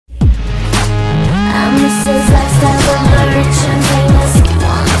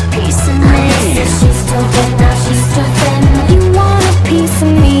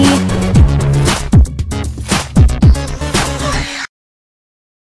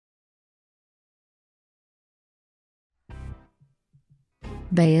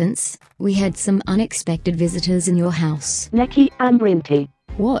Bayance, we had some unexpected visitors in your house. Nekci and Brinty.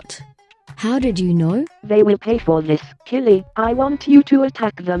 What? How did you know? They will pay for this, Killy. I want you to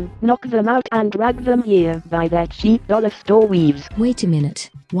attack them, knock them out and drag them here by their cheap dollar store weaves. Wait a minute,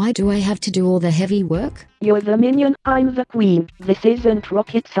 why do I have to do all the heavy work? You're the minion, I'm the queen. This isn't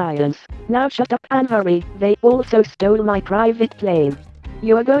rocket science. Now shut up and hurry. They also stole my private plane.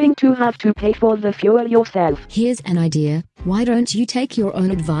 You're going to have to pay for the fuel yourself. Here's an idea, why don't you take your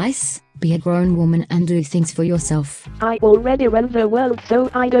own advice? Be a grown woman and do things for yourself. I already run the world, so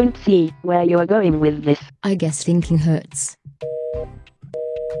I don't see where you're going with this. I guess thinking hurts.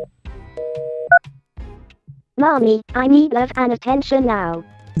 Mommy, I need love and attention now.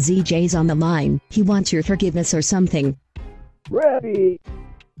 ZJ's on the line, he wants your forgiveness or something. Ready.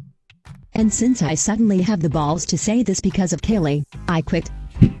 And since I suddenly have the balls to say this because of Killy, I quit.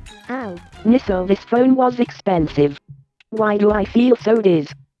 Ow. Nisso, this phone was expensive. Why do I feel so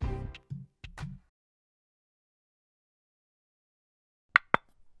dizzy?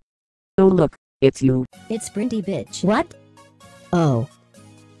 Oh look, it's you. It's Brinty bitch. What? Oh.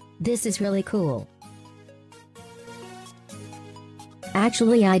 This is really cool.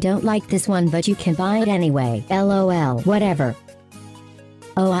 Actually I don't like this one but you can buy it anyway. LOL. Whatever.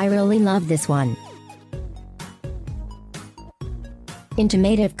 Oh I really love this one.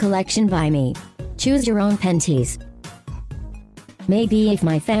 Intimative collection by me. Choose your own panties. Maybe if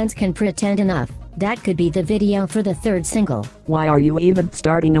my fans can pretend enough, that could be the video for the third single. Why are you even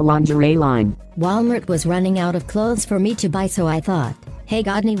starting a lingerie line? Walmart was running out of clothes for me to buy so I thought, hey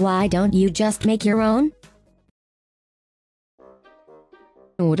Godney, why don't you just make your own?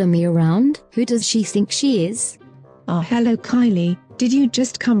 Order me around? Who does she think she is? Hello Kylie, did you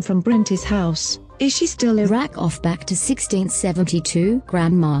just come from Brinty's house? Is she still a Rack off back to 1672,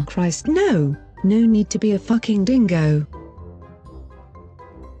 Grandma. Christ no, no need to be a fucking dingo.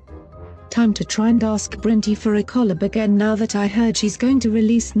 Time to try and ask Brinty for a collab again now that I heard she's going to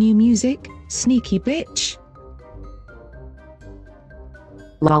release new music, sneaky bitch.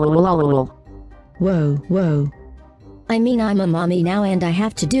 Lol. Whoa. I mean I'm a mommy now and I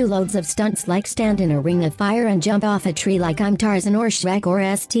have to do loads of stunts like stand in a ring of fire and jump off a tree like I'm Tarzan or Shrek or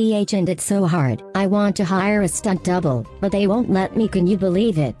STH and it's so hard. I want to hire a stunt double, but they won't let me, can you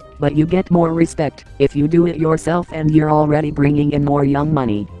believe it? But you get more respect if you do it yourself and you're already bringing in more young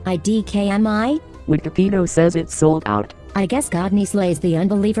money. IDKMI? Wikipedia says it's sold out. I guess Godney slays the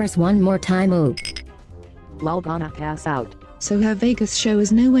unbelievers one more time. Ooh. Lol, gonna pass out. So her Vegas show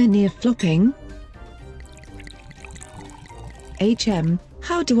is nowhere near flopping?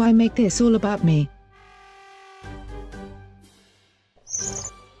 How do I make this all about me?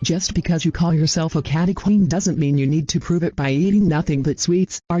 Just because you call yourself a catty queen doesn't mean you need to prove it by eating nothing but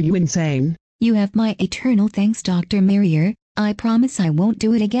sweets. Are you insane? You have my eternal thanks, Dr. Marrier. I promise I won't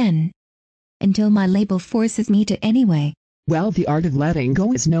do it again. Until my label forces me to anyway. Well, the art of letting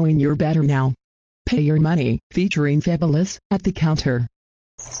go is knowing you're better now. Pay your money, featuring Fabulous, at the counter.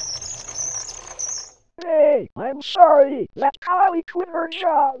 Hey, I'm sorry that Kylie quit her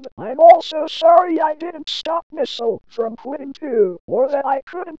job. I'm also sorry I didn't stop Missile from quitting too, or that I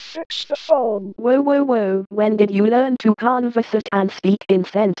couldn't fix the phone. Whoa. When did you learn to conversate and speak in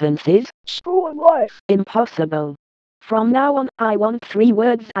sentences? School and life. Impossible. From now on, I want 3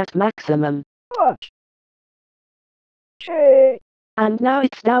 words at maximum. What? Hey. And now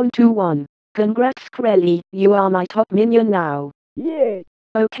it's down to 1. Congrats Krelly, you are my top minion now. Yay.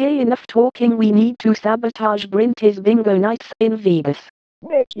 Okay, enough talking, we need to sabotage Brinty's bingo nights in Vegas.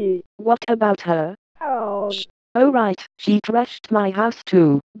 Nekci. What about her? House. Oh right, she trashed my house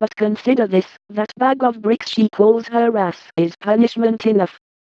too, but consider this, that bag of bricks she calls her ass is punishment enough.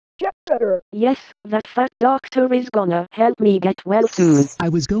 Get better. Yes, that fat doctor is gonna help me get well soon. I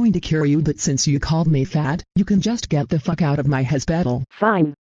was going to cure you, but since you called me fat, you can just get the fuck out of my hospital.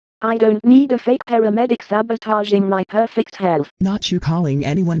 Fine. I don't need a fake paramedic sabotaging my perfect health. Not you calling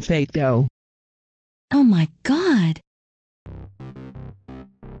anyone fake though. Oh my god.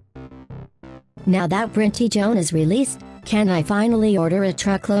 Now that Brinty Joan is released, can I finally order a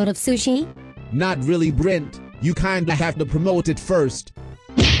truckload of sushi? Not really, Brent. You kinda have to promote it first.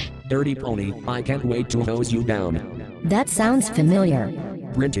 Dirty pony, I can't wait to hose you down. That sounds familiar.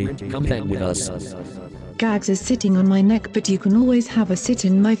 Brinty, come hang with us. Gags is sitting on my neck, but you can always have a sit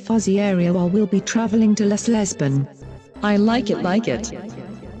in my fuzzy area while we'll be traveling to Les Lesbon. I like it.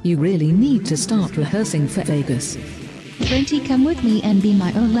 You really need to start rehearsing for Vegas. Brinty, come with me and be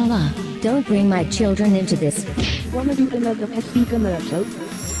my Olala. Don't bring my children into this. Wanna do another pesky commercial?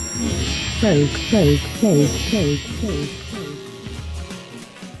 Fake.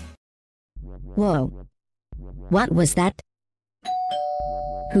 Whoa. What was that?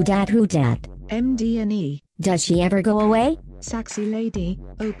 Who dat? MDNE. Does she ever go away? Sexy lady,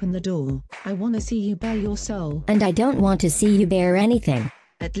 open the door. I wanna see you bare your soul. And I don't want to see you bare anything.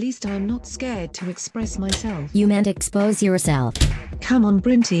 At least I'm not scared to express myself. You meant expose yourself. Come on,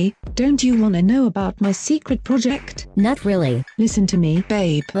 Brinty, don't you wanna know about my secret project? Not really. Listen to me,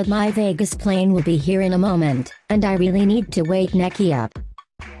 babe. But my Vegas plane will be here in a moment, and I really need to wake Nekci up.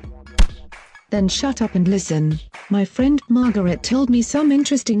 Then shut up and listen. My friend Margaret told me some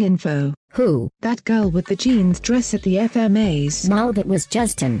interesting info. Who? That girl with the jeans dress at the FMAs. Mal, that was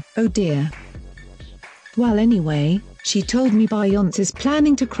Justin. Oh dear. Well anyway, she told me Beyonce is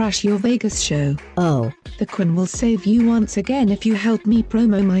planning to crash your Vegas show. Oh. The Queen will save you once again if you help me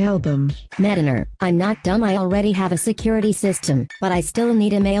promo my album. Mediner, I'm not dumb, I already have a security system, but I still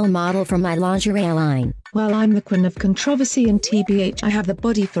need a male model for my lingerie line. Well, I'm the queen of controversy and TBH I have the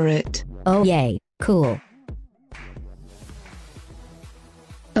body for it. Oh yay, cool.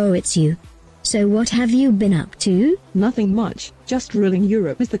 Oh, it's you. So what have you been up to? Nothing much, just ruling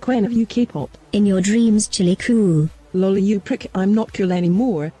Europe as the queen of UK pop. In your dreams, chilly cool. Lolly you prick, I'm not cool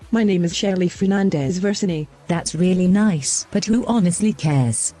anymore. My name is Shirley Fernandez Versini. That's really nice, but who honestly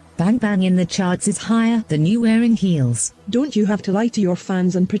cares? Bang Bang in the charts is higher than you wearing heels. Don't you have to lie to your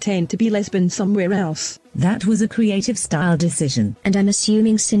fans and pretend to be lesbian somewhere else? That was a creative style decision. And I'm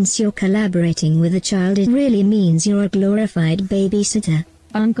assuming since you're collaborating with a child it really means you're a glorified babysitter.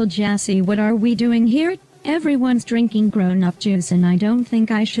 Uncle Jassy, what are we doing here? Everyone's drinking grown-up juice and I don't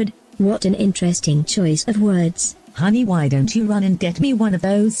think I should. What an interesting choice of words. Honey, why don't you run and get me one of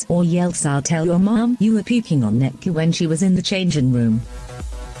those, or else I'll tell your mom you were puking on Nekci when she was in the changing room.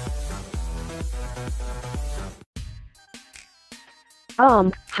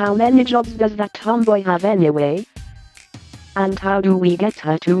 How many jobs does that tomboy have anyway? And how do we get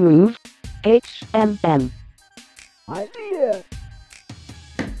her to move? HMM. Idea.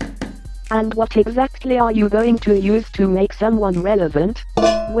 And what exactly are you going to use to make someone relevant?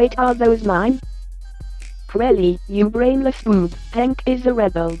 Wait, are those mine? Crelly, you brainless boob. Hank is a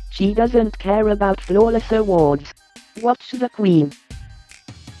rebel. She doesn't care about flawless awards. Watch the queen.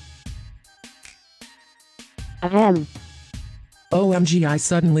 Ahem. OMG, I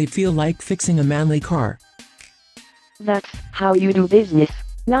suddenly feel like fixing a manly car. That's how you do business.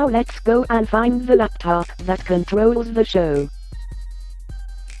 Now let's go and find the laptop that controls the show.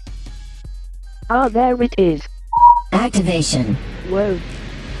 Ah, there it is. Activation. Whoa.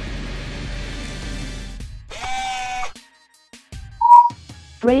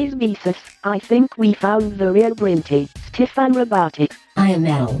 Praise Jesus, I think we found the real Brinty, stiff and robotic. I am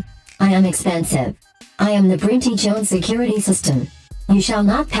metal. I am expensive. I am the Brinty Joan security system. You shall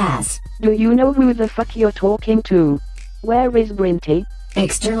not pass. Do you know who the fuck you're talking to? Where is Brinty?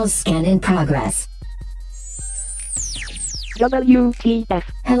 External scan in progress. WTF.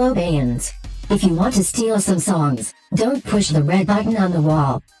 Hello Bayans. If you want to steal some songs, don't push the red button on the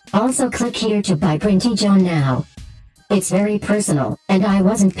wall. Also click here to buy Brinty Joan now. It's very personal, and I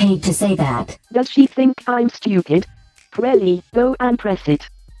wasn't paid to say that. Does she think I'm stupid? Crelly, go and press it.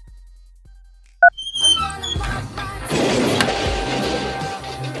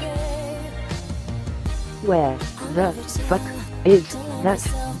 Where the fuck is that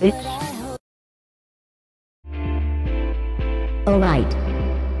bitch? Alright.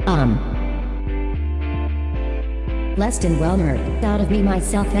 Less than Welmer, out of me,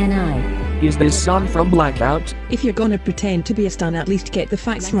 myself, and I. Is this song from Blackout? If you're gonna pretend to be a stan, at least get the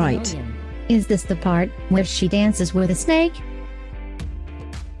facts right. Is this the part where she dances with a snake?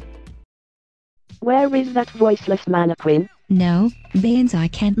 Where is that voiceless mannequin? No, Baines, I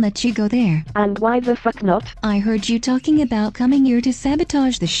can't let you go there. And why the fuck not? I heard you talking about coming here to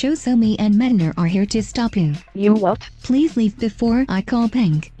sabotage the show, so me and Mediner are here to stop you. You what? Please leave before I call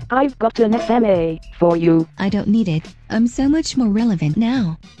Pink. I've got an FMA for you. I don't need it. I'm so much more relevant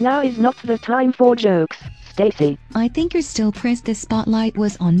now. Now is not the time for jokes, Stacy. I think you're still pressed. The spotlight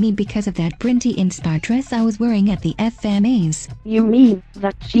was on me because of that Brinty-inspired dress I was wearing at the FMAs. You mean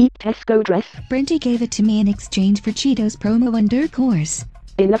that cheap Tesco dress? Brinty gave it to me in exchange for Cheetos promo under course.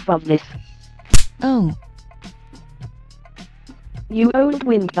 Enough of this. Oh. You old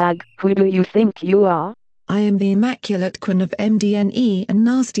windbag, who do you think you are? I am the immaculate queen of MDNE and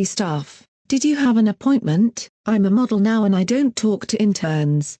nasty stuff. Did you have an appointment? I'm a model now and I don't talk to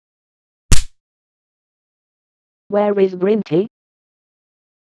interns. Where is Brinty?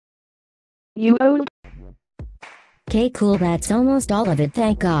 You old... Okay, cool, that's almost all of it,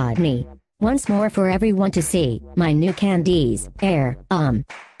 thank Godney. Once more for everyone to see, my new candies,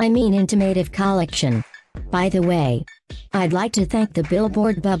 intimative collection. By the way, I'd like to thank the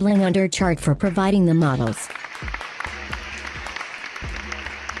Billboard Bubbling Under chart for providing the models.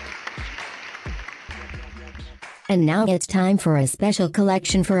 And now it's time for a special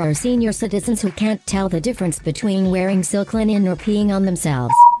collection for our senior citizens who can't tell the difference between wearing silk linen or peeing on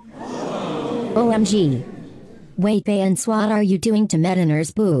themselves. OMG. Wait, Bay and what are you doing to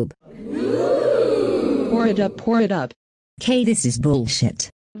Mediner's boob? Pour it up, pour it up. Kay, this is bullshit.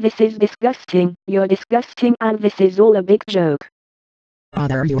 This is disgusting, you're disgusting, and this is all a big joke. Ah,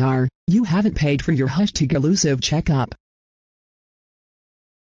 there you are. You haven't paid for your hush-to-elusive checkup.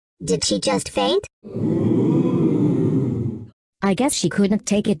 Did she just faint? I guess she couldn't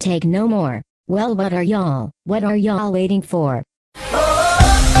take it no more. Well, what are y'all waiting for?